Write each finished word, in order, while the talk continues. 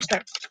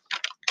start.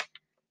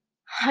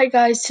 Hi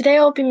guys, today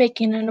I'll be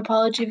making an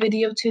apology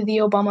video to the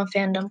Obama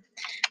fandom.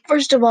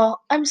 First of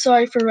all, I'm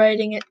sorry for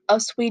writing a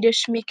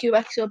Swedish Miku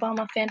x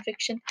Obama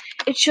fanfiction.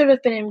 It should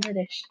have been in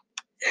British.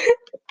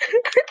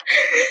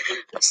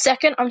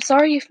 Second, I'm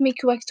sorry if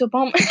Miku x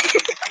Obama...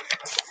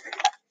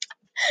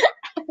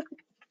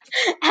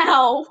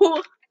 Ow!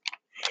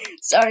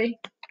 Sorry.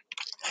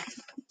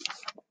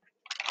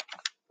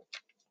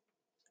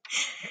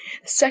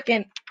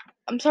 Second,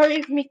 I'm sorry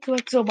if Miku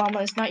x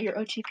Obama is not your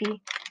OTP.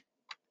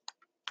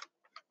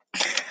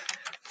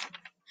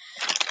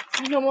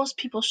 I know most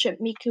people ship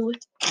Miku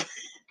with...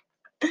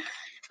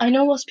 I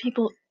know most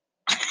people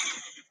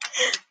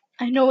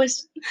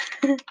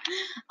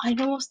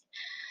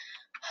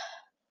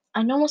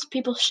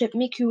ship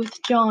Miku with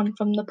John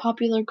from the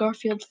popular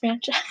Garfield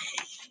franchise.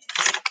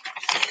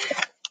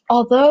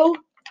 Although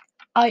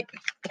I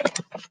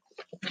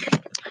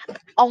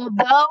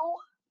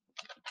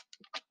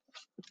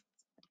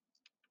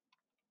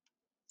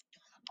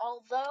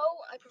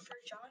prefer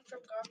John from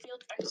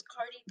Garfield x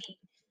Cardi B,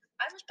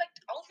 I respect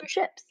all their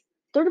ships.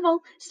 Third of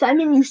all,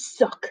 Simon, you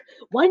suck.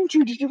 Why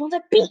did you want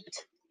that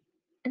beat?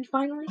 And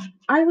finally,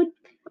 I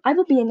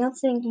will be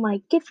announcing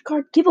my gift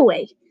card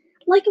giveaway.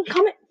 Like and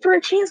comment for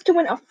a chance to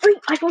win a free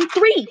iPhone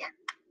 3.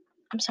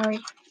 I'm sorry.